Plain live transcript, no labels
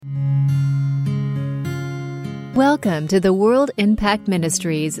Welcome to the World Impact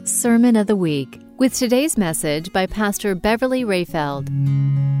Ministries Sermon of the Week with today's message by Pastor Beverly Rehfeld.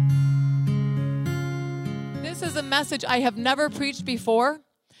 This is a message I have never preached before.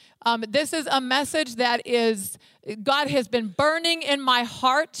 This is a message that God has been burning in my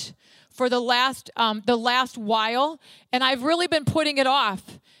heart for the last while, and I've really been putting it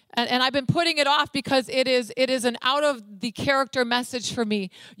off. And I've been putting it off because it is an out of the character message for me.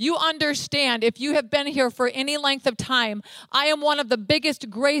 You understand, if you have been here for any length of time, I am one of the biggest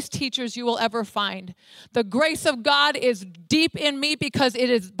grace teachers you will ever find. The grace of God is deep in me because it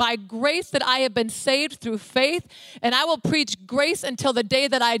is by grace that I have been saved through faith. And I will preach grace until the day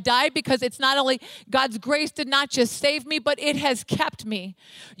that I die, because it's not only God's grace did not just save me, but it has kept me.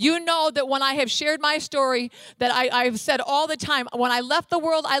 You know that when I have shared my story, that I've said all the time, when I left the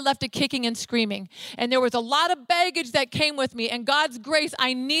world, I left it kicking and screaming. And there was a lot of baggage that came with me. And God's grace,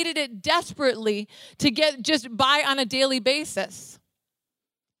 I needed it desperately to get just by on a daily basis.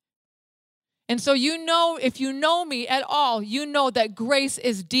 And so you know, if you know me at all, you know that grace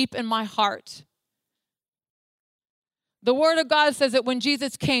is deep in my heart. The Word of God says that when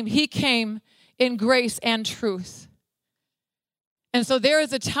Jesus came, He came in grace and truth. And so there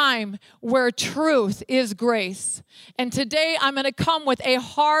is a time where truth is grace. And today I'm going to come with a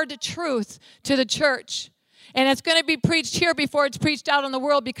hard truth to the church. And it's going to be preached here before it's preached out in the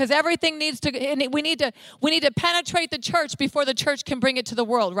world, because everything needs to, and we need to penetrate the church before the church can bring it to the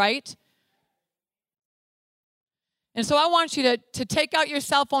world, right? And so I want you to take out your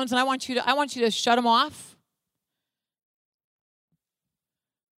cell phones, and I want you to shut them off.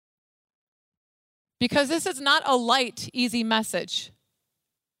 Because this is not a light, easy message.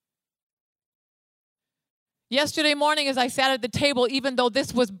 Yesterday morning, as I sat at the table, even though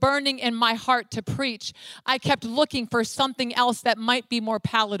this was burning in my heart to preach, I kept looking for something else that might be more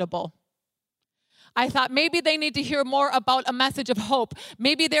palatable. I thought maybe they need to hear more about a message of hope.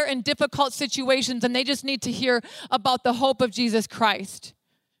 Maybe they're in difficult situations and they just need to hear about the hope of Jesus Christ.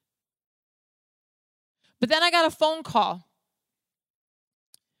 But then I got a phone call.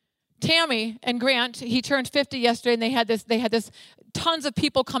 Tammy and Grant, he turned 50 yesterday, and they had this tons of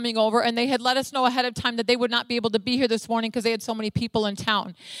people coming over, and they had let us know ahead of time that they would not be able to be here this morning because they had so many people in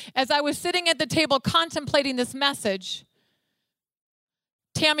town. As I was sitting at the table contemplating this message,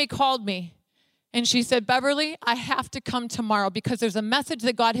 Tammy called me, and she said, "Beverly, I have to come tomorrow because there's a message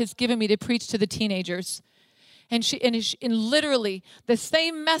that God has given me to preach to the teenagers." And literally the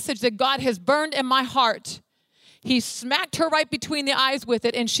same message that God has burned in my heart, He smacked her right between the eyes with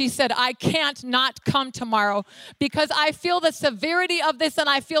it, and she said, "I can't not come tomorrow because I feel the severity of this, and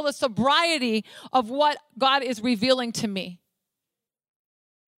I feel the sobriety of what God is revealing to me."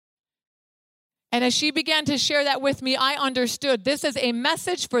 And as she began to share that with me, I understood this is a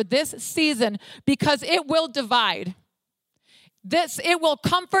message for this season, because it will divide. It will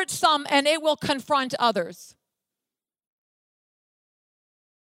comfort some and it will confront others.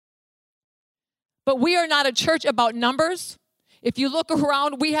 But we are not a church about numbers. If you look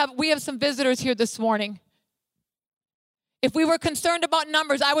around, we have some visitors here this morning. If we were concerned about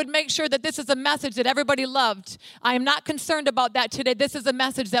numbers, I would make sure that this is a message that everybody loved. I am not concerned about that today. This is a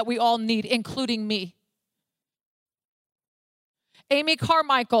message that we all need, including me. Amy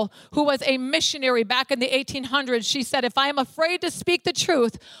Carmichael, who was a missionary back in the 1800s, she said, "If I am afraid to speak the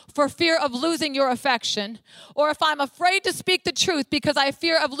truth for fear of losing your affection, or if I'm afraid to speak the truth because I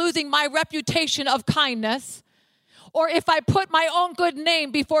fear of losing my reputation of kindness, or if I put my own good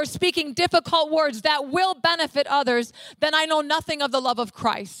name before speaking difficult words that will benefit others, then I know nothing of the love of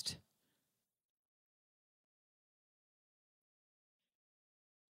Christ."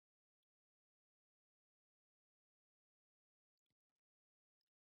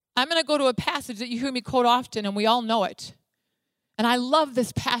 I'm going to go to a passage that you hear me quote often, and we all know it. And I love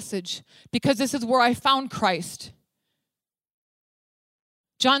this passage because this is where I found Christ.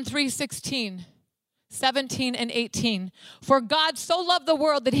 John 3:16, 17 and 18. "For God so loved the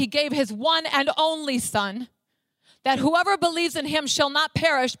world that He gave His one and only Son, that whoever believes in Him shall not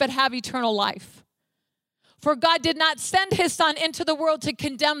perish but have eternal life. For God did not send His Son into the world to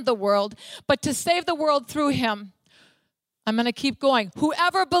condemn the world, but to save the world through Him." I'm going to keep going.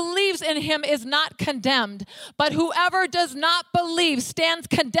 "Whoever believes in Him is not condemned, but whoever does not believe stands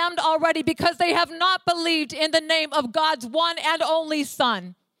condemned already, because they have not believed in the name of God's one and only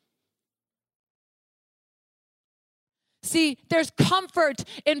Son." See, there's comfort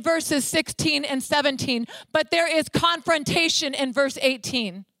in verses 16 and 17, but there is confrontation in verse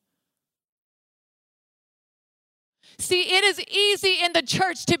 18. See, it is easy in the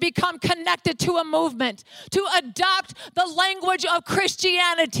church to become connected to a movement, to adopt the language of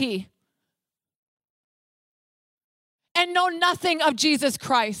Christianity. and know nothing of Jesus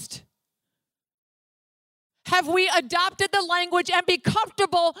Christ? Have we adopted the language and be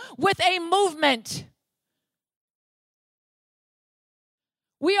comfortable with a movement?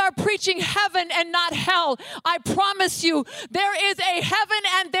 We are preaching heaven and not hell. I promise you, there is a heaven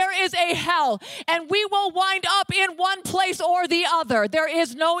and there is a hell, and we will wind up in one place or the other. There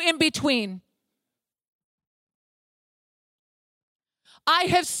is no in between. I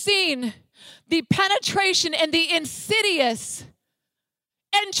have seen the penetration and the insidious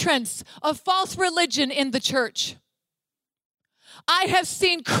entrance of false religion in the church. I have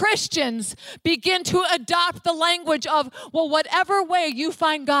seen Christians begin to adopt the language of, well, whatever way you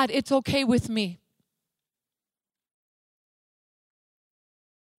find God, it's okay with me.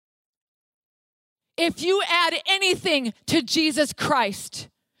 If you add anything to Jesus Christ,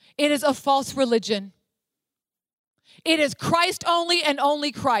 it is a false religion. It is Christ only and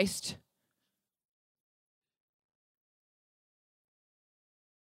only Christ.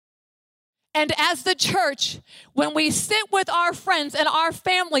 And as the church, when we sit with our friends and our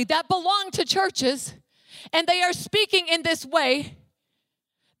family that belong to churches, and they are speaking in this way,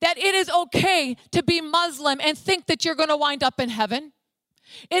 that it is okay to be Muslim and think that you're going to wind up in heaven.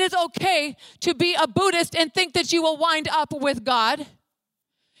 It is okay to be a Buddhist and think that you will wind up with God.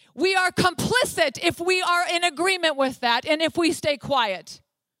 We are complicit if we are in agreement with that and if we stay quiet.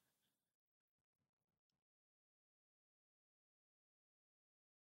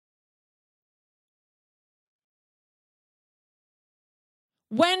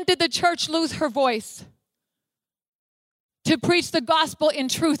 When did the church lose her voice to preach the gospel in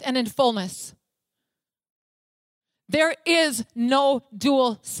truth and in fullness? There is no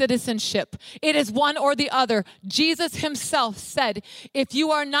dual citizenship. It is one or the other. Jesus himself said, if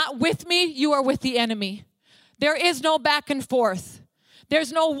you are not with me, you are with the enemy. There is no back and forth.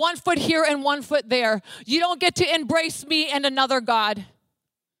 There's no 1 foot here and 1 foot there. You don't get to embrace me and another God.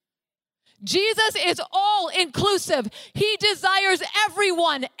 Jesus is all inclusive. He desires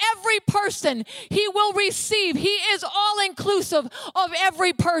everyone, every person he will receive. He is all inclusive of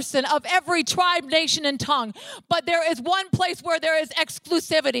every person, of every tribe, nation, and tongue. But there is one place where there is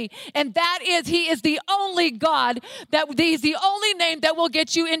exclusivity, and that is he is the only God, he's the only name that will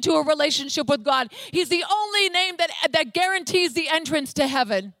get you into a relationship with God. He's the only name that guarantees the entrance to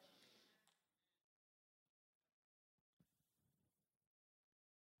heaven.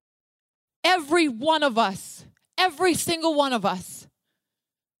 Every one of us, every single one of us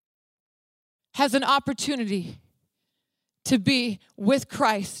has an opportunity to be with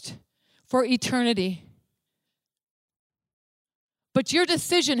Christ for eternity. But your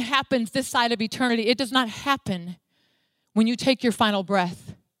decision happens this side of eternity. It does not happen when you take your final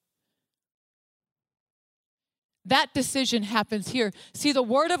breath. That decision happens here. See, the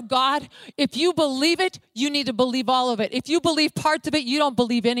Word of God, if you believe it, you need to believe all of it. If you believe parts of it, you don't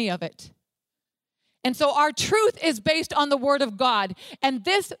believe any of it. And so our truth is based on the Word of God. And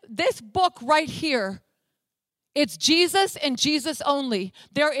this book right here, it's Jesus and Jesus only.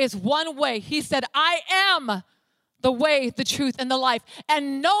 There is one way. He said, I am the way, the truth, and the life.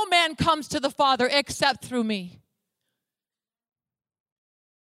 And no man comes to the Father except through me.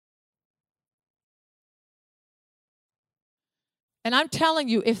 And I'm telling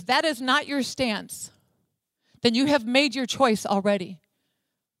you, if that is not your stance, then you have made your choice already.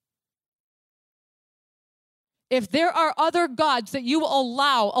 If there are other gods that you will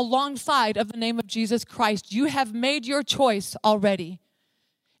allow alongside of the name of Jesus Christ, you have made your choice already.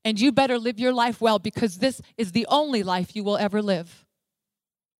 And you better live your life well, because this is the only life you will ever live.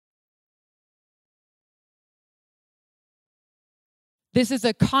 This is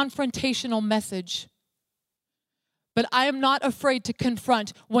a confrontational message. But I am not afraid to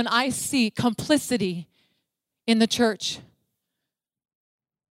confront when I see complicity in the church.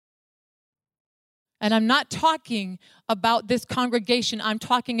 And I'm not talking about this congregation. I'm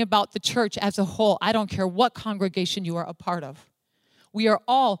talking about the church as a whole. I don't care what congregation you are a part of. We are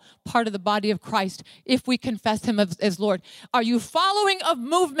all part of the body of Christ if we confess him as Lord. Are you following a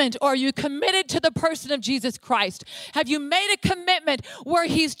movement, or are you committed to the person of Jesus Christ? Have you made a commitment where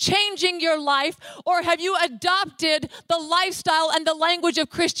he's changing your life, or have you adopted the lifestyle and the language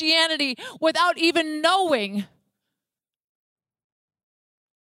of Christianity without even knowing?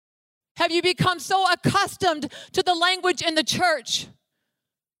 Have you become so accustomed to the language in the church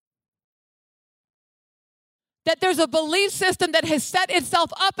that there's a belief system that has set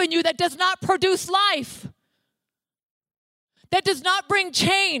itself up in you that does not produce life, that does not bring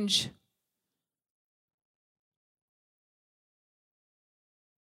change?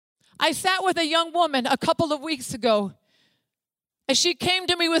 I sat with a young woman a couple of weeks ago, and she came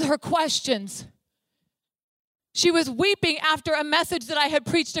to me with her questions. She was weeping after a message that I had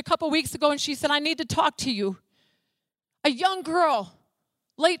preached a couple weeks ago, and she said, I need to talk to you. A young girl,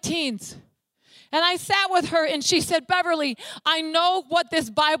 late teens. And I sat with her and she said, Beverly, I know what this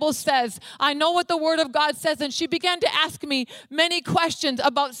Bible says. I know what the Word of God says. And she began to ask me many questions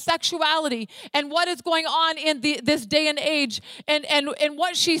about sexuality and what is going on in this day and age and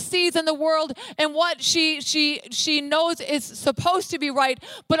what she sees in the world and what she knows is supposed to be right.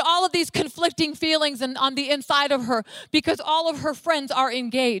 But all of these conflicting feelings on the inside of her because all of her friends are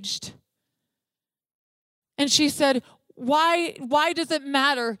engaged. And she said, why does it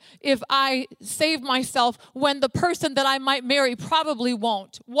matter if I save myself when the person that I might marry probably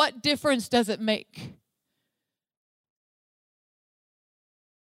won't? What difference does it make?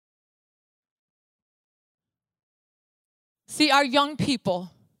 See, our young people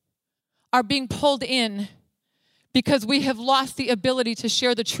are being pulled in because we have lost the ability to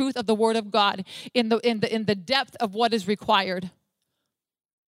share the truth of the Word of God in the depth of what is required.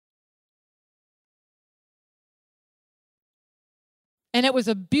 And it was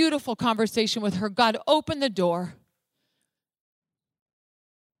a beautiful conversation with her. God opened the door.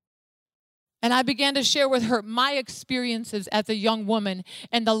 And I began to share with her my experiences as a young woman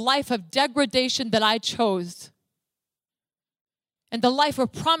and the life of degradation that I chose. And the life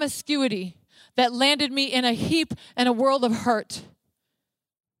of promiscuity that landed me in a heap and a world of hurt.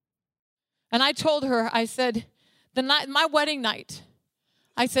 And I told her, I said, my wedding night,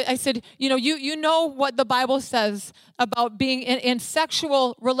 I said, you know what the Bible says about being in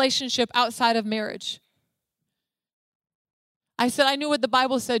sexual relationship outside of marriage. I said, I knew what the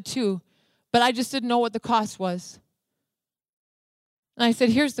Bible said too, but I just didn't know what the cost was. And I said,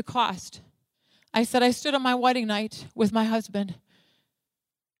 here's the cost. I said, I stood on my wedding night with my husband.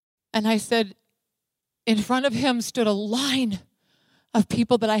 And I said, in front of him stood a line of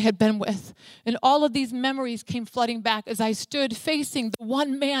people that I had been with. And all of these memories came flooding back as I stood facing the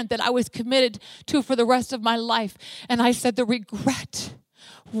one man that I was committed to for the rest of my life. And I said, the regret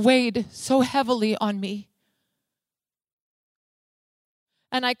weighed so heavily on me.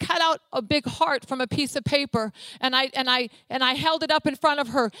 And I cut out a big heart from a piece of paper and I held it up in front of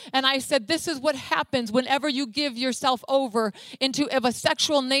her and I said, this is what happens whenever you give yourself over of a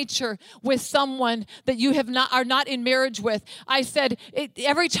sexual nature with someone that you are not in marriage with. I said,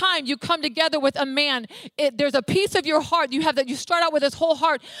 every time you come together with a man, there's a piece of your heart you start out with this whole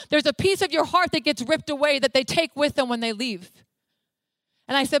heart. There's a piece of your heart that gets ripped away that they take with them when they leave.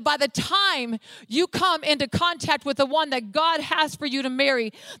 And I said, by the time you come into contact with the one that God has for you to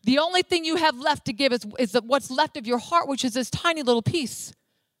marry, the only thing you have left to give is what's left of your heart, which is this tiny little piece.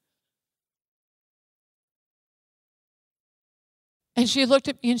 And she looked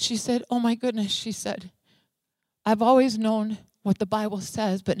at me and she said, oh my goodness, she said, I've always known what the Bible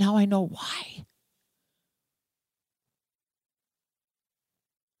says, but now I know why.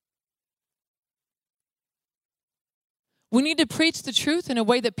 We need to preach the truth in a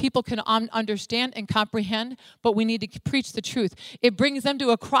way that people can understand and comprehend, but we need to preach the truth. It brings them to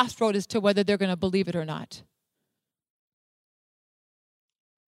a crossroad as to whether they're going to believe it or not.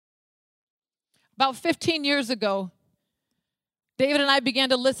 About 15 years ago, David and I began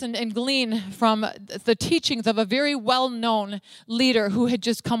to listen and glean from the teachings of a very well-known leader who had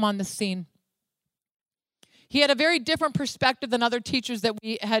just come on the scene. He had a very different perspective than other teachers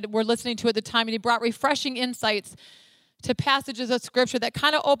that were listening to at the time, and he brought refreshing insights to passages of Scripture that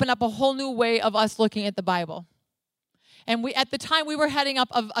kind of opened up a whole new way of us looking at the Bible. And at the time, we were heading up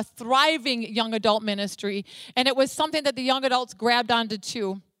a thriving young adult ministry, and it was something that the young adults grabbed onto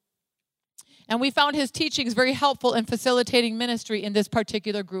too. And we found his teachings very helpful in facilitating ministry in this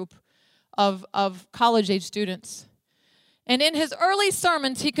particular group of college-age students. And in his early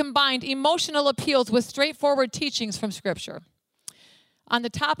sermons, he combined emotional appeals with straightforward teachings from Scripture. On the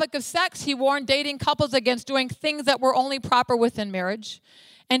topic of sex, he warned dating couples against doing things that were only proper within marriage.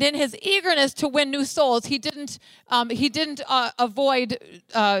 And in his eagerness to win new souls, he didn't avoid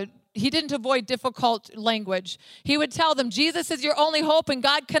difficult language. He would tell them, Jesus is your only hope and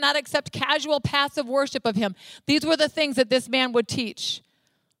God cannot accept casual, passive worship of him. These were the things that this man would teach.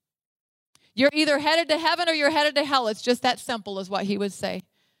 You're either headed to heaven or you're headed to hell. It's just that simple is what he would say.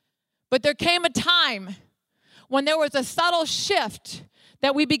 But there came a time when there was a subtle shift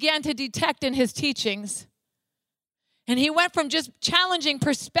that we began to detect in his teachings. And he went from just challenging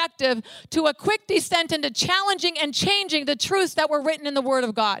perspective to a quick descent into challenging and changing the truths that were written in the Word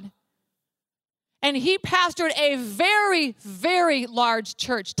of God. And he pastored a very, very large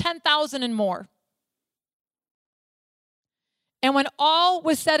church, 10,000 and more. And when all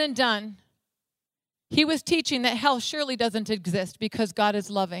was said and done, he was teaching that hell surely doesn't exist because God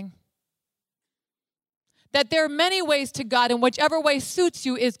is loving. That there are many ways to God, and whichever way suits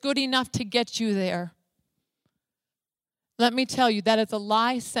you is good enough to get you there. Let me tell you, that is a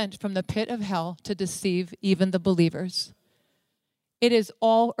lie sent from the pit of hell to deceive even the believers. It is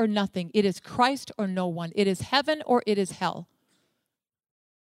all or nothing. It is Christ or no one. It is heaven or it is hell.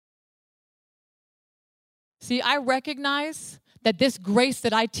 See, I recognize that this grace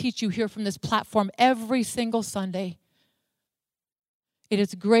that I teach you here from this platform every single Sunday, it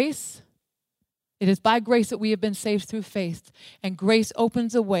is grace. It is by grace that we have been saved through faith, and grace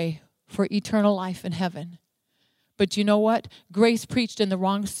opens a way for eternal life in heaven. But you know what? Grace preached in the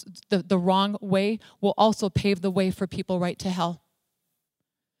wrong way will also pave the way for people right to hell.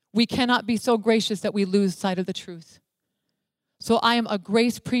 We cannot be so gracious that we lose sight of the truth. So I am a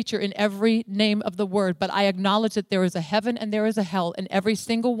grace preacher in every name of the word, but I acknowledge that there is a heaven and there is a hell, and every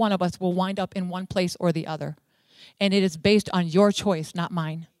single one of us will wind up in one place or the other. And it is based on your choice, not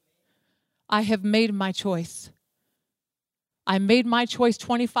mine. I have made my choice. I made my choice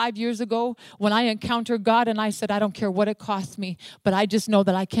 25 years ago when I encountered God, and I said, I don't care what it costs me, but I just know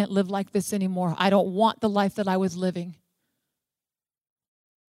that I can't live like this anymore. I don't want the life that I was living.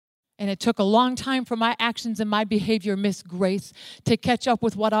 And it took a long time for my actions and my behavior, Miss Grace, to catch up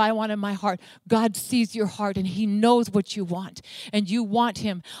with what I want in my heart. God sees your heart, and he knows what you want, and you want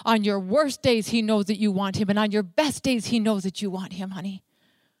him. On your worst days, he knows that you want him, and on your best days, he knows that you want him, honey.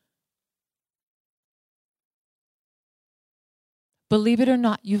 Believe it or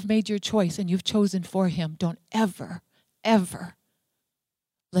not, you've made your choice, and you've chosen for him. Don't ever, ever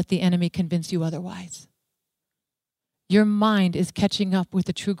let the enemy convince you otherwise. Your mind is catching up with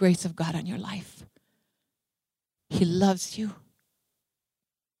the true grace of God on your life. He loves you.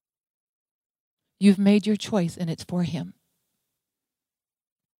 You've made your choice, and it's for him.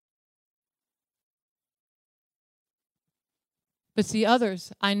 But see,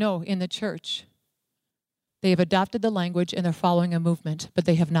 others I know in the church, they have adopted the language and they're following a movement, but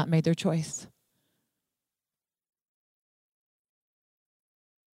they have not made their choice.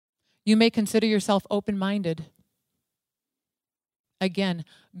 You may consider yourself open-minded. Again,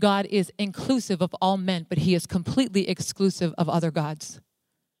 God is inclusive of all men, but he is completely exclusive of other gods.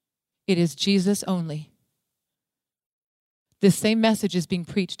 It is Jesus only. This same message is being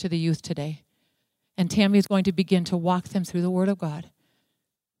preached to the youth today. And Tammy is going to begin to walk them through the Word of God.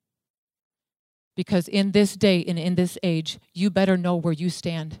 Because in this day and in this age, you better know where you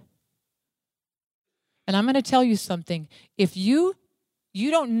stand. And I'm going to tell you something. If you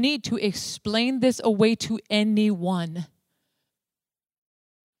don't need to explain this away to anyone.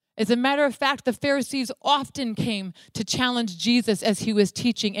 As a matter of fact, the Pharisees often came to challenge Jesus as he was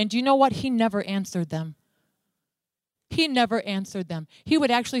teaching. And do you know what? He never answered them. He never answered them. He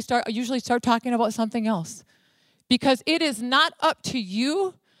would actually usually start talking about something else. Because it is not up to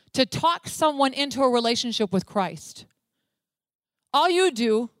you to talk someone into a relationship with Christ. All you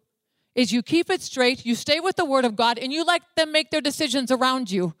do is you keep it straight, you stay with the Word of God, and you let them make their decisions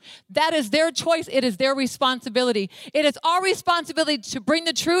around you. That is their choice. It is their responsibility. It is our responsibility to bring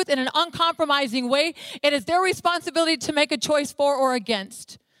the truth in an uncompromising way. It is their responsibility to make a choice for or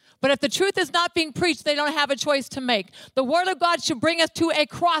against. But if the truth is not being preached, they don't have a choice to make. The Word of God should bring us to a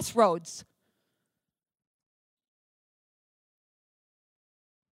crossroads.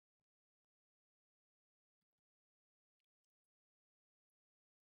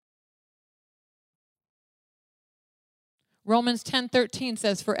 Romans 10:13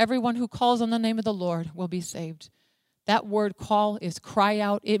 says, for everyone who calls on the name of the Lord will be saved. That word call is cry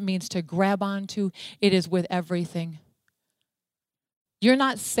out. It means to grab onto. It is with everything. You're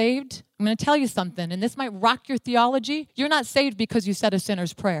not saved. I'm going to tell you something, and this might rock your theology. You're not saved because you said a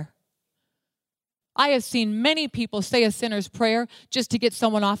sinner's prayer. I have seen many people say a sinner's prayer just to get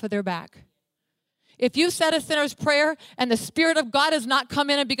someone off of their back. If you said a sinner's prayer and the Spirit of God has not come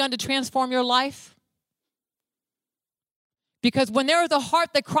in and begun to transform your life, because when there is a heart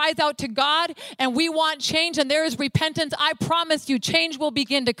that cries out to God and we want change and there is repentance, I promise you change will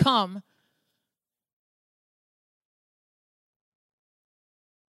begin to come.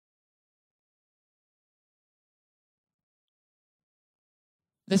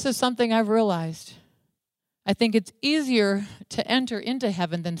 This is something I've realized. I think it's easier to enter into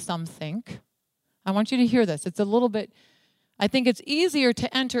heaven than some think. I want you to hear this. I think it's easier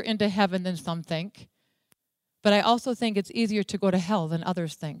to enter into heaven than some think. But I also think it's easier to go to hell than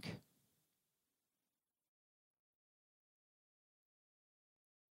others think.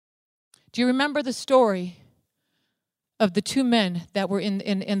 Do you remember the story of the two men that were in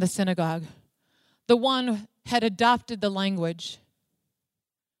the synagogue? The one had adopted the language.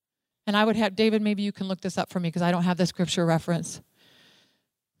 And I would have, David, maybe you can look this up for me because I don't have the scripture reference.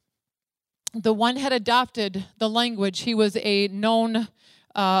 the one had adopted the language. He was a known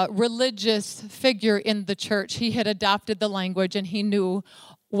religious figure in the church. He had adopted the language, and he knew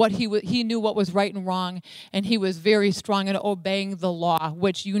he knew what was right and wrong, and he was very strong in obeying the law,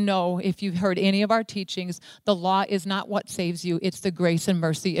 which, you know, if you've heard any of our teachings, the law is not what saves you. It's the grace and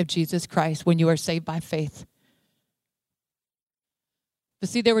mercy of Jesus Christ when you are saved by faith. But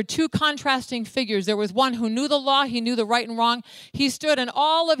see, there were two contrasting figures. There was one who knew the law. He knew the right and wrong. He stood in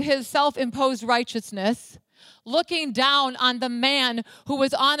all of his self-imposed righteousness, looking down on the man who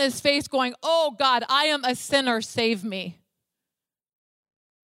was on his face going, "Oh God, I am a sinner, save me."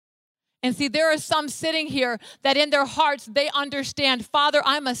 And see, there are some sitting here that in their hearts, they understand, "Father,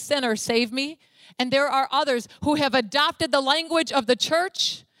 I'm a sinner, save me." And there are others who have adopted the language of the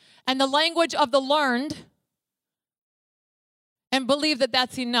church and the language of the learned and believe that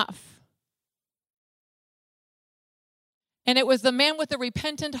that's enough. And it was the man with the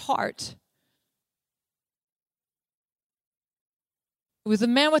repentant heart. It was the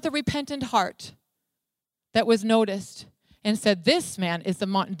man with the repentant heart that was noticed and said, "This man is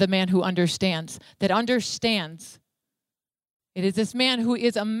the man who understands, that understands." It is this man who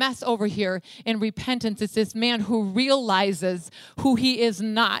is a mess over here in repentance. It's this man who realizes who he is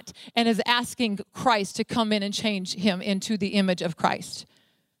not and is asking Christ to come in and change him into the image of Christ.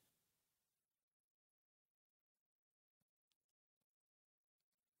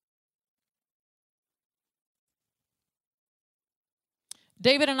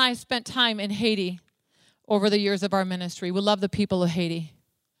 David and I spent time in Haiti over the years of our ministry. We love the people of Haiti.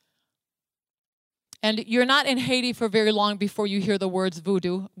 And you're not in Haiti for very long before you hear the words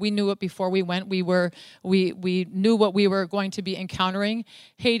voodoo. We knew it before we went. We knew what we were going to be encountering.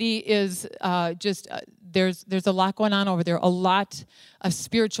 Haiti is there's a lot going on over there, a lot of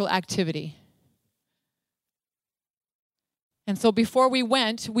spiritual activity. And so before we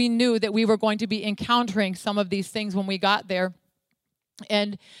went, we knew that we were going to be encountering some of these things when we got there.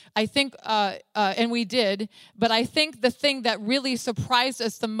 And I think, and we did, but I think the thing that really surprised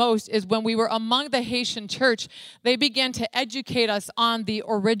us the most is when we were among the Haitian church, they began to educate us on the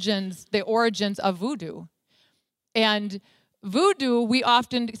origins of voodoo. And voodoo, we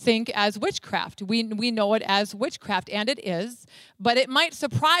often think as witchcraft. We know it as witchcraft, and it is. But it might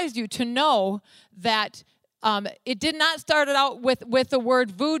surprise you to know that it did not start out with the word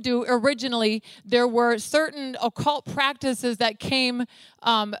voodoo originally. There were certain occult practices that came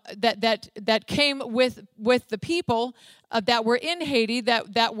that came with the people that were in Haiti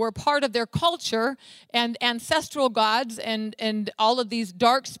that were part of their culture and ancestral gods and all of these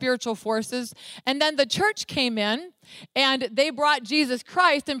dark spiritual forces. And then the church came in and they brought Jesus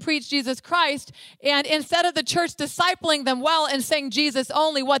Christ and preached Jesus Christ. And instead of the church discipling them well and saying Jesus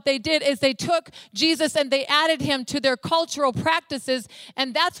only, what they did is they took Jesus and they added him to their cultural practices.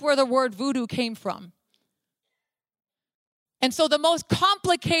 And that's where the word voodoo came from. And so the most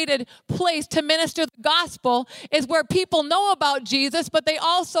complicated place to minister the gospel is where people know about Jesus, but they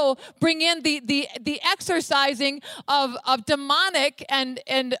also bring in the exercising of demonic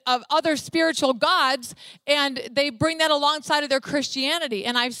and of other spiritual gods, and they bring that alongside of their Christianity.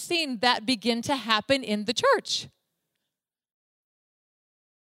 And I've seen that begin to happen in the church.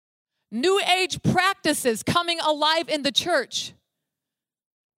 New Age practices coming alive in the church.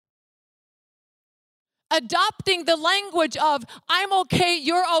 Adopting the language of, "I'm okay,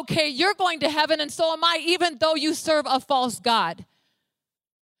 you're going to heaven, and so am I, even though you serve a false God."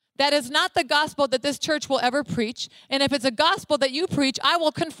 That is not the gospel that this church will ever preach. And if it's a gospel that you preach, I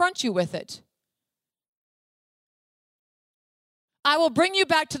will confront you with it. I will bring you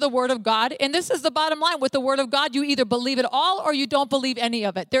back to the Word of God. And this is the bottom line. With the Word of God, you either believe it all or you don't believe any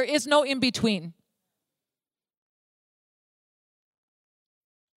of it. There is no in between.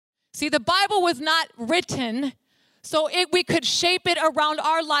 See, the Bible was not written so we could shape it around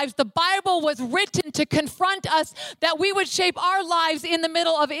our lives. The Bible was written to confront us that we would shape our lives in the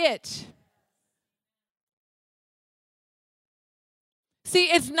middle of it. See,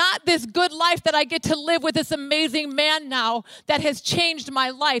 it's not this good life that I get to live with this amazing man now that has changed my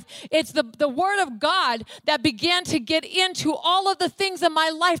life. It's the Word of God that began to get into all of the things in my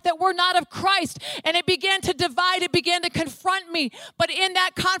life that were not of Christ. And it began to divide, it began to confront me. But in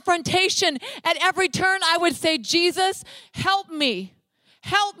that confrontation, at every turn, I would say, "Jesus, help me.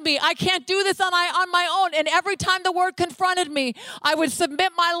 Help me. I can't do this on my own." And every time the Word confronted me, I would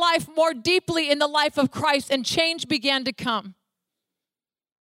submit my life more deeply in the life of Christ, and change began to come.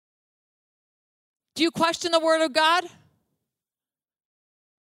 Do you question the Word of God?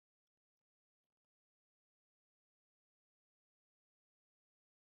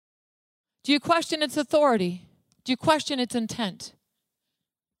 Do you question its authority? Do you question its intent?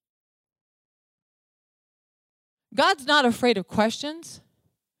 God's not afraid of questions.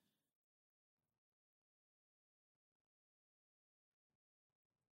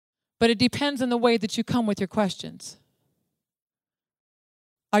 But it depends on the way that you come with your questions.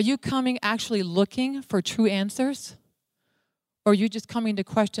 Are you coming actually looking for true answers? Or are you just coming to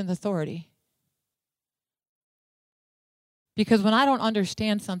question the authority? Because when I don't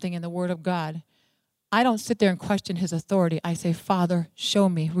understand something in the Word of God, I don't sit there and question His authority. I say, Father, show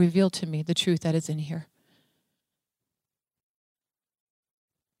me, reveal to me the truth that is in here.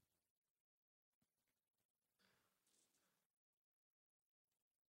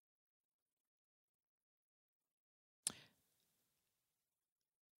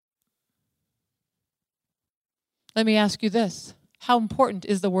 Let me ask you this. How important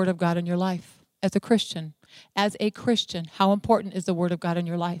is the Word of God in your life as a Christian? As a Christian, how important is the Word of God in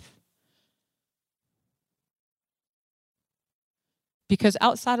your life? Because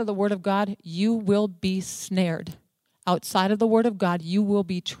outside of the Word of God, you will be snared. Outside of the Word of God, you will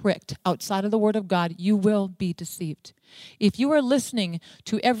be tricked. Outside of the Word of God, you will be deceived. If you are listening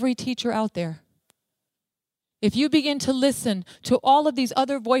to every teacher out there, if you begin to listen to all of these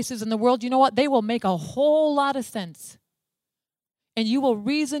other voices in the world, you know what? They will make a whole lot of sense. And you will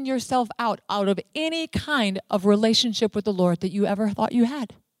reason yourself out of any kind of relationship with the Lord that you ever thought you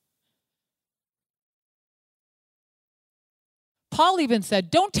had. Paul even said,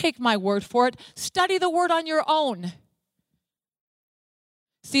 don't take my word for it. Study the word on your own.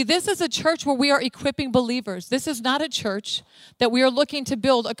 See, this is a church where we are equipping believers. This is not a church that we are looking to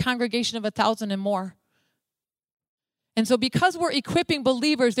build a congregation of 1,000 and more. And so because we're equipping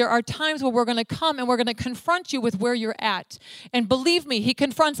believers, there are times where we're going to come and we're going to confront you with where you're at. And believe me, He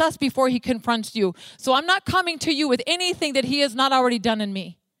confronts us before He confronts you. So I'm not coming to you with anything that He has not already done in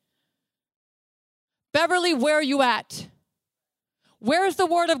me. Beverly, where are you at? Where is the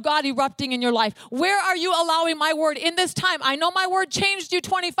word of God erupting in your life? Where are you allowing my word in this time? I know my word changed you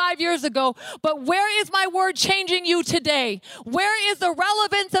 25 years ago, but where is my word changing you today? Where is the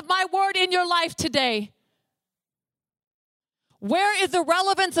relevance of my word in your life today? Where is the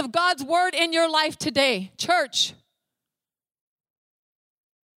relevance of God's word in your life today, church?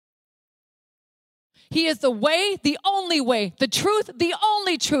 He is the way, the truth, the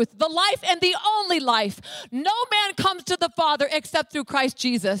only truth, the life, and the only life. No man comes to the Father except through Christ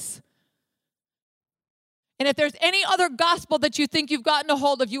Jesus. And if there's any other gospel that you think you've gotten a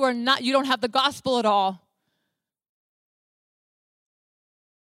hold of, you don't have the gospel at all.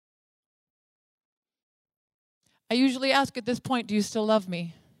 I usually ask at this point, do you still love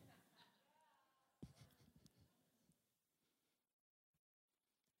me?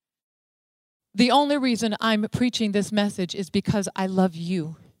 The only reason I'm preaching this message is because I love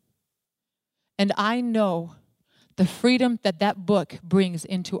you. And I know the freedom that that book brings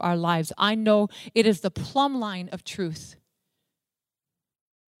into our lives. I know it is the plumb line of truth.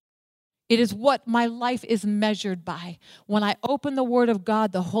 It is what my life is measured by. When I open the Word of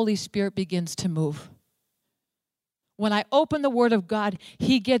God, the Holy Spirit begins to move. When I open the Word of God,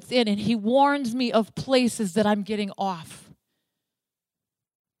 He gets in and He warns me of places that I'm getting off.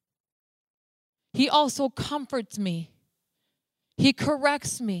 He also comforts me. He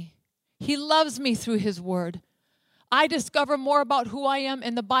corrects me. He loves me through His Word. I discover more about who I am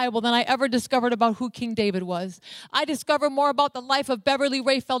in the Bible than I ever discovered about who King David was. I discover more about the life of Beverly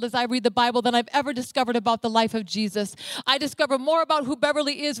Rehfeld as I read the Bible than I've ever discovered about the life of Jesus. I discover more about who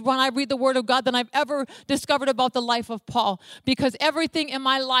Beverly is when I read the Word of God than I've ever discovered about the life of Paul. Because everything in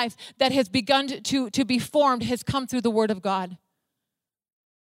my life that has begun to be formed has come through the Word of God.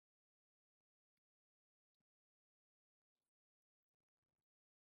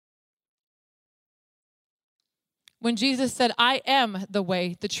 When Jesus said, I am the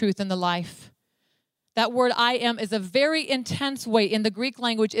way, the truth, and the life, that word I am is a very intense way. In the Greek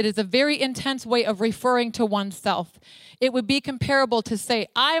language, it is a very intense way of referring to oneself. It would be comparable to say,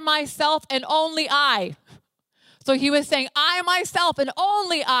 I myself and only I. So he was saying, I myself and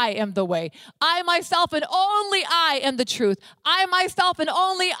only I am the way. I myself and only I am the truth. I myself and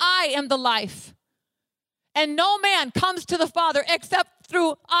only I am the life. And no man comes to the Father except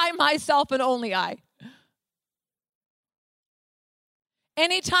through I myself and only I.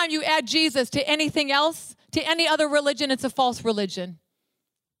 Anytime you add Jesus to anything else, to any other religion, it's a false religion.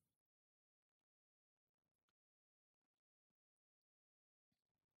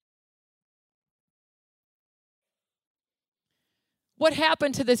 What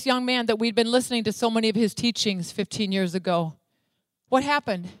happened to this young man that we'd been listening to so many of his teachings 15 years ago? What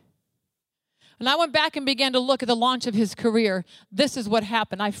happened? And I went back and began to look at the launch of his career. This is what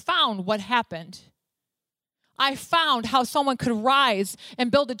happened. I found what happened. I found how someone could rise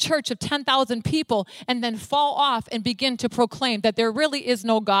and build a church of 10,000 people and then fall off and begin to proclaim that there really is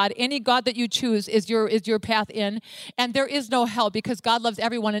no God. Any God that you choose is your path in, and there is no hell because God loves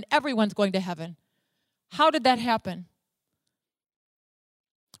everyone and everyone's going to heaven. How did that happen?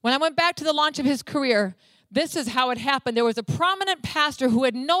 When I went back to the launch of his career, this is how it happened. There was a prominent pastor who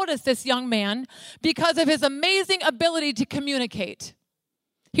had noticed this young man because of his amazing ability to communicate.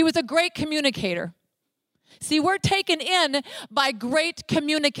 He was a great communicator. See, we're taken in by great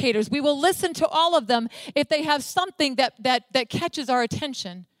communicators. We will listen to all of them if they have something that catches our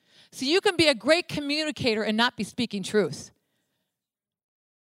attention. So you can be a great communicator and not be speaking truth.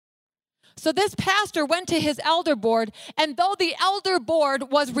 So this pastor went to his elder board, and though the elder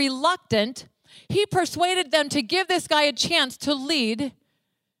board was reluctant, he persuaded them to give this guy a chance to lead.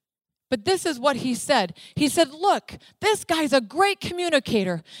 But this is what he said. He said, look, this guy's a great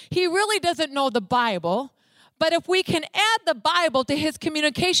communicator. He really doesn't know the Bible. But if we can add the Bible to his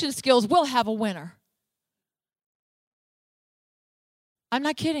communication skills, we'll have a winner. I'm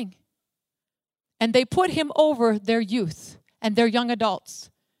not kidding. And they put him over their youth and their young adults.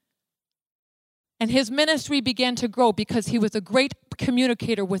 And his ministry began to grow because he was a great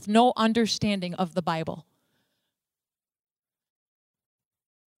communicator with no understanding of the Bible.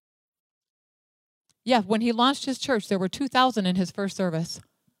 Yeah, when he launched his church, there were 2,000 in his first service.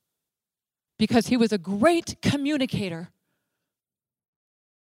 Because he was a great communicator.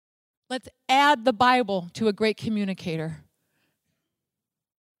 Let's add the Bible to a great communicator.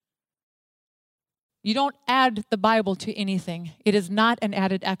 You don't add the Bible to anything. It is not an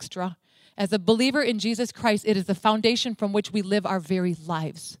added extra. As a believer in Jesus Christ, it is the foundation from which we live our very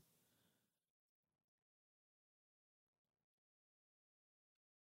lives.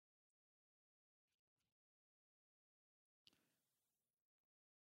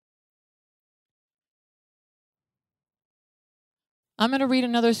 I'm going to read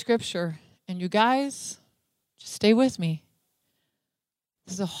another scripture, and you guys, just stay with me.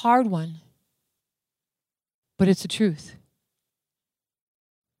 This is a hard one, but it's the truth.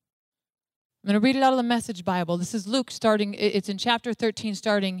 I'm going to read it out of the Message Bible. This is Luke it's in chapter 13,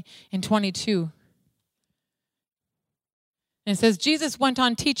 starting in 22. And it says, Jesus went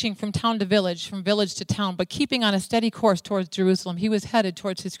on teaching from town to village, from village to town, but keeping on a steady course towards Jerusalem. He was headed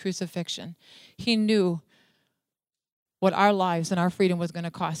towards his crucifixion. He knew what our lives and our freedom was going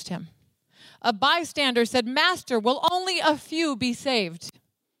to cost him. A bystander said, Master, will only a few be saved?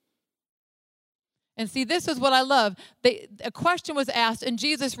 And see, this is what I love. A question was asked, and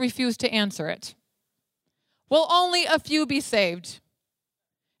Jesus refused to answer it. Will only a few be saved?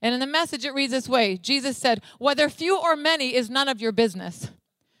 And in the Message, it reads this way. Jesus said, whether few or many is none of your business.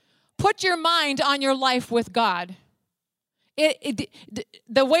 Put your mind on your life with God.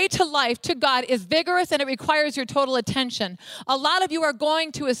 The way to life, to God, is vigorous and it requires your total attention. A lot of you are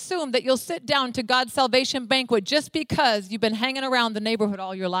going to assume that you'll sit down to God's salvation banquet just because you've been hanging around the neighborhood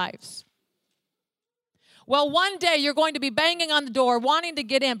all your lives. Well, one day you're going to be banging on the door, wanting to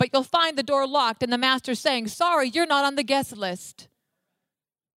get in, but you'll find the door locked and the master saying, sorry, you're not on the guest list.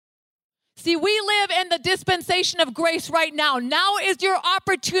 See, we live in the dispensation of grace right now. Now is your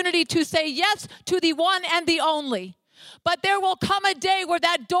opportunity to say yes to the one and the only. But there will come a day where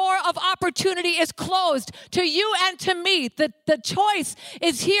that door of opportunity is closed to you and to me. The choice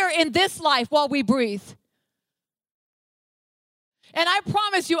is here in this life while we breathe. And I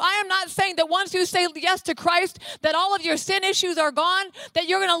promise you, I am not saying that once you say yes to Christ, that all of your sin issues are gone, that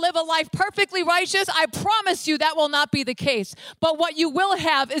you're going to live a life perfectly righteous. I promise you that will not be the case. But what you will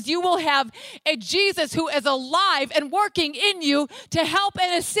have is you will have a Jesus who is alive and working in you to help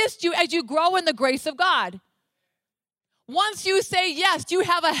and assist you as you grow in the grace of God. Once you say yes, you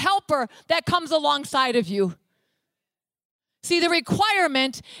have a helper that comes alongside of you. See, the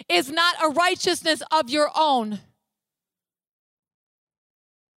requirement is not a righteousness of your own.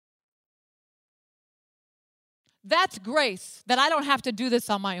 That's grace, that I don't have to do this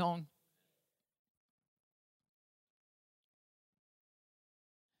on my own.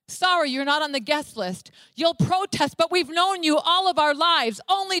 Sorry, you're not on the guest list. You'll protest, but we've known you all of our lives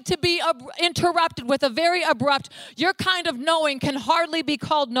only to be interrupted with a very abrupt, your kind of knowing can hardly be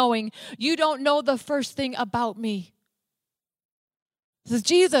called knowing. You don't know the first thing about me. This is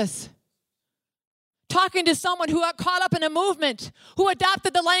Jesus talking to someone who got caught up in a movement, who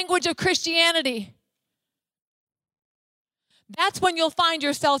adopted the language of Christianity. That's when you'll find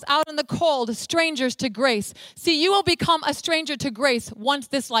yourselves out in the cold, strangers to grace. See, you will become a stranger to grace once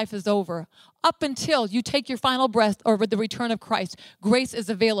this life is over. Up until you take your final breath or with the return of Christ, grace is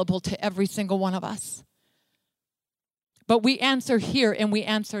available to every single one of us. But we answer here and we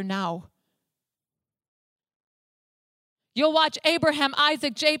answer now. You'll watch Abraham,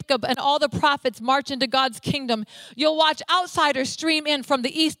 Isaac, Jacob, and all the prophets march into God's kingdom. You'll watch outsiders stream in from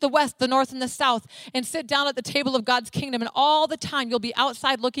the east, the west, the north, and the south and sit down at the table of God's kingdom. And all the time you'll be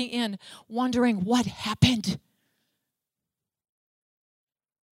outside looking in, wondering what happened.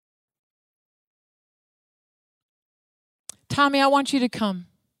 Tommy, I want you to come.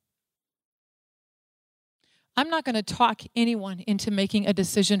 I'm not going to talk anyone into making a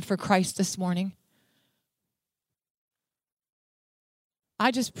decision for Christ this morning. I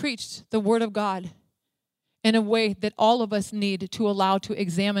just preached the Word of God in a way that all of us need to allow to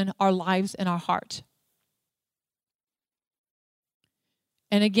examine our lives and our heart.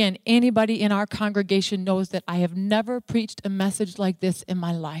 And again, anybody in our congregation knows that I have never preached a message like this in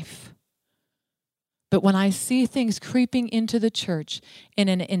my life. But when I see things creeping into the church in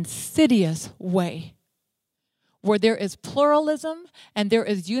an insidious way, where there is pluralism and there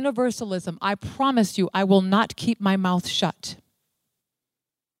is universalism, I promise you I will not keep my mouth shut.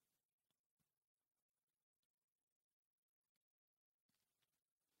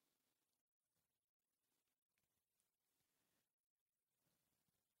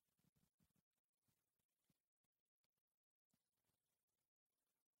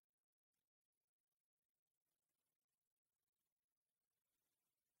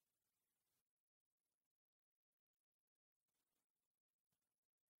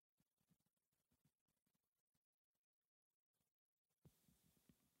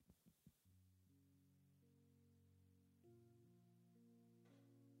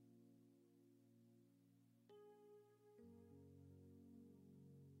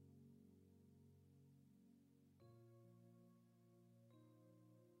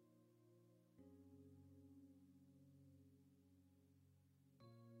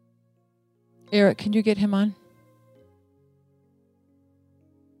 Eric, can you get him on?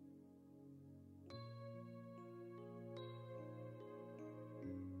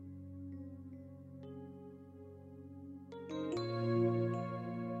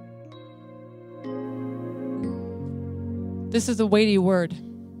 This is a weighty word.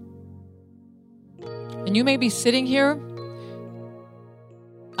 And you may be sitting here.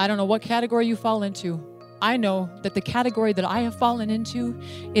 I don't know what category you fall into. I know that the category that I have fallen into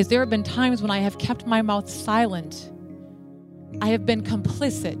is there have been times when I have kept my mouth silent. I have been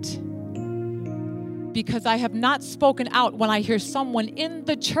complicit because I have not spoken out when I hear someone in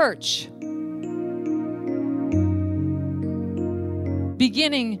the church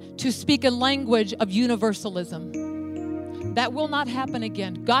beginning to speak a language of universalism. That will not happen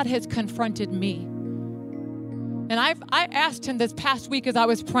again. God has confronted me. And I asked him this past week as I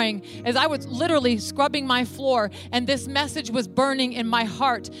was praying, as I was literally scrubbing my floor, and this message was burning in my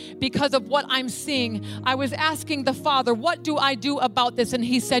heart because of what I'm seeing. I was asking the Father, what do I do about this? And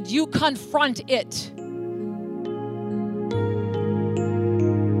he said, you confront it.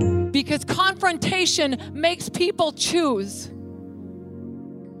 Because confrontation makes people choose.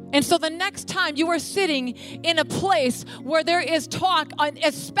 And so the next time you are sitting in a place where there is talk,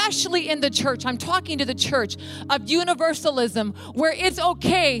 especially in the church, I'm talking to the church, of universalism, where it's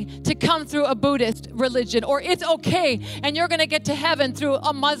okay to come through a Buddhist religion, or it's okay and you're going to get to heaven through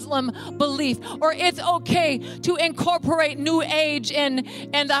a Muslim belief, or it's okay to incorporate New Age and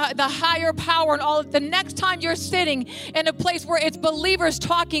the higher power and all of the next time you're sitting in a place where it's believers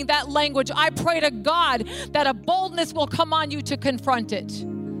talking that language, I pray to God that a boldness will come on you to confront it.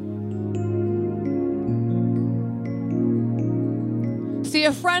 See,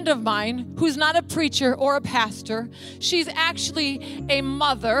 a friend of mine who's not a preacher or a pastor, she's actually a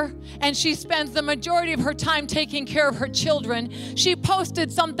mother, and she spends the majority of her time taking care of her children. She posted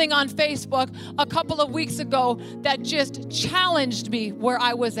something on Facebook a couple of weeks ago that just challenged me where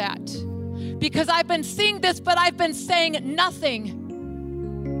I was at. Because I've been seeing this, but I've been saying nothing.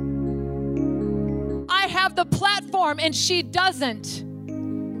 I have the platform and she doesn't.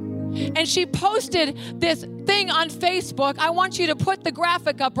 And she posted this thing on Facebook. I want you to put the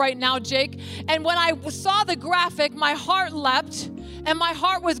graphic up right now, Jake. And when I saw the graphic, my heart leapt and my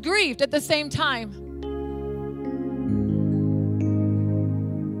heart was grieved at the same time.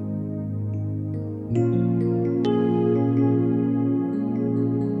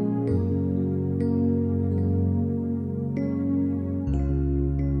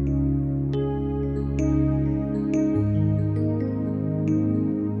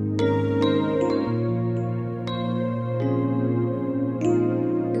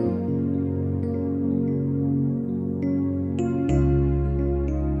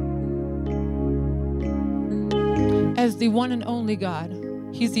 As the one and only God,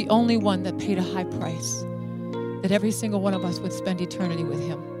 he's the only one that paid a high price, that every single one of us would spend eternity with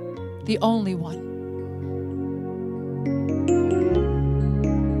him. The only one.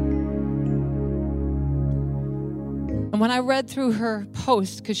 And when I read through her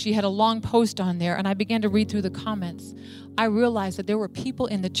post, because she had a long post on there, and I began to read through the comments, I realized that there were people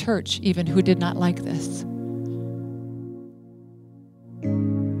in the church even who did not like this.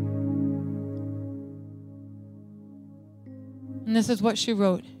 And this is what she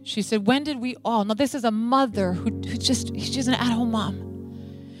wrote. She said, when did we all, now this is a mother she's an at-home mom.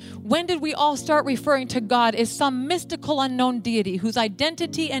 When did we all start referring to God as some mystical unknown deity whose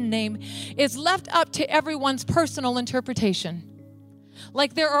identity and name is left up to everyone's personal interpretation?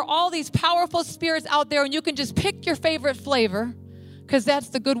 Like there are all these powerful spirits out there and you can just pick your favorite flavor because that's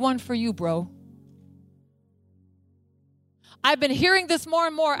the good one for you, bro. I've been hearing this more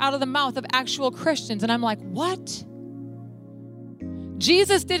and more out of the mouth of actual Christians, and I'm like, what?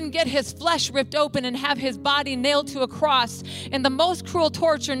 Jesus didn't get his flesh ripped open and have his body nailed to a cross in the most cruel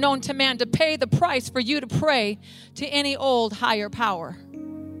torture known to man to pay the price for you to pray to any old higher power.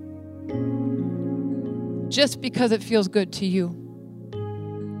 Just because it feels good to you.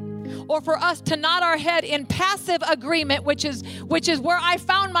 Or for us to nod our head in passive agreement, which is where I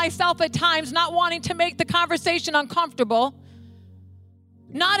found myself at times not wanting to make the conversation uncomfortable.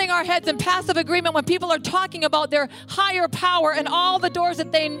 Nodding our heads in passive agreement when people are talking about their higher power and all the doors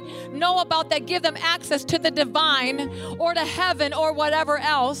that they know about that give them access to the divine or to heaven or whatever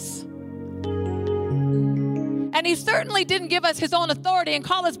else. And he certainly didn't give us his own authority and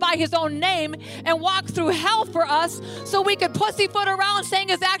call us by his own name and walk through hell for us so we could pussyfoot around saying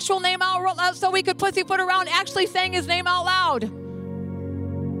his actual name out loud, so we could pussyfoot around actually saying his name out loud.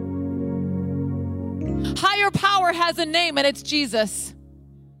 Higher power has a name, and it's Jesus.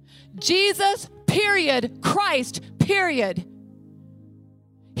 Jesus, period. Christ, period.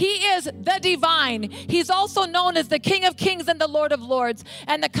 He is the divine. He's also known as the King of Kings and the Lord of Lords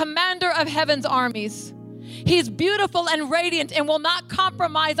and the commander of heaven's armies. He's beautiful and radiant and will not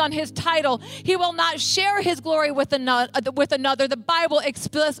compromise on his title. He will not share his glory with another. The Bible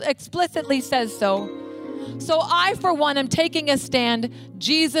explicitly says so. So I, for one, am taking a stand.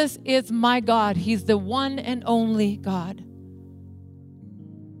 Jesus is my God. He's the one and only God.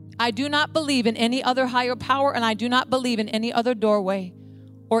 I do not believe in any other higher power, and I do not believe in any other doorway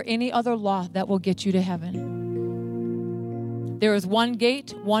or any other law that will get you to heaven. There is one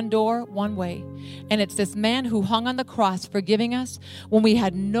gate, one door, one way. And it's this man who hung on the cross forgiving us when we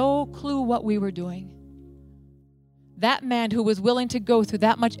had no clue what we were doing. That man who was willing to go through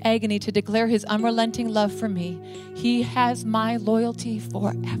that much agony to declare his unrelenting love for me, he has my loyalty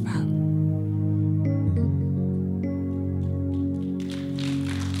forever.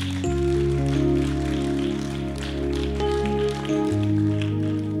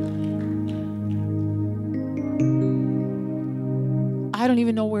 I don't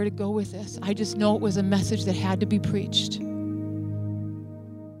even know where to go with this. I just know it was a message that had to be preached.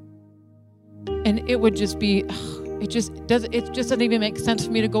 And it would just be, it just doesn't even make sense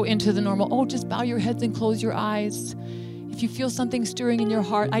for me to go into the normal, just bow your heads and close your eyes. If you feel something stirring in your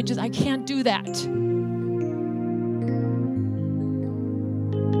heart, I can't do that.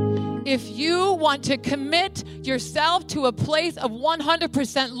 If you want to commit yourself to a place of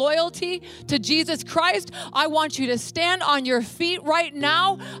 100% loyalty to Jesus Christ, I want you to stand on your feet right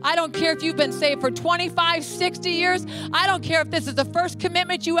now. I don't care if you've been saved for 25, 60 years. I don't care if this is the first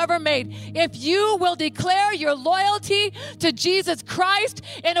commitment you ever made. If you will declare your loyalty to Jesus Christ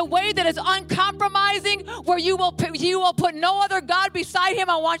in a way that is uncompromising, where you will put no other God beside him,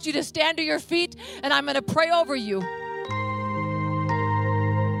 I want you to stand to your feet, and I'm going to pray over you.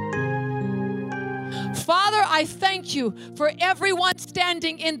 Father, I thank you for everyone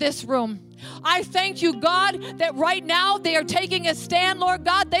standing in this room. I thank you, God, that right now they are taking a stand, Lord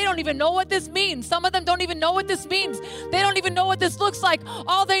God. They don't even know what this means. Some of them don't even know what this means. They don't even know what this looks like.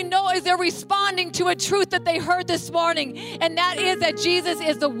 All they know is they're responding to a truth that they heard this morning, and that is that Jesus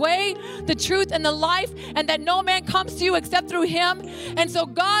is the way, the truth, and the life, and that no man comes to you except through him. And so,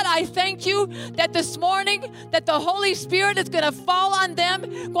 God, I thank you that this morning that the Holy Spirit is going to fall on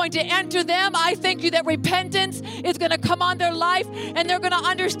them, going to enter them. I thank you that repentance is going to come on their life, and they're going to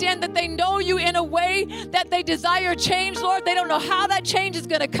understand that they know you in a way that they desire change, Lord. They don't know how that change is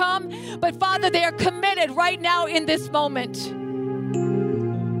going to come, but Father, they are committed right now in this moment.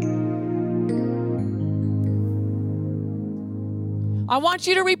 I want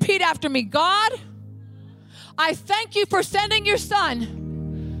you to repeat after me. God, I thank you for sending your Son.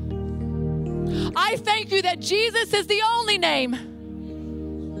 I thank you that Jesus is the only name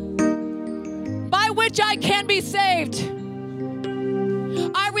by which I can be saved.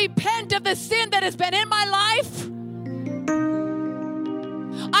 I repent of the sin that has been in my life.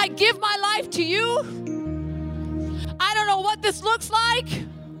 I give my life to you. I don't know what this looks like,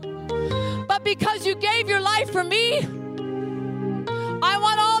 but because you gave your life for me, I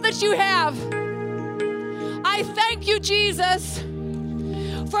want all that you have. I thank you, Jesus,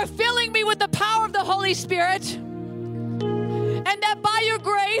 for filling me with the power of the Holy Spirit, and that by your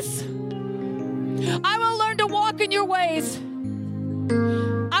grace, I will learn to walk in your ways.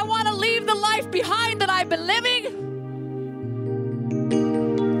 I want to leave the life behind that I've been living,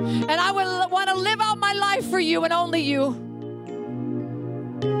 and I want to live out my life for you and only you.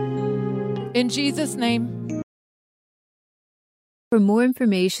 In Jesus' name. For more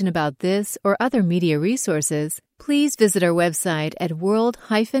information about this or other media resources, please visit our website at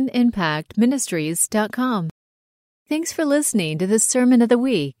world-impactministries.com. Thanks for listening to the Sermon of the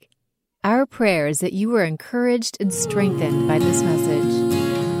Week. Our prayer is that you were encouraged and strengthened by this message.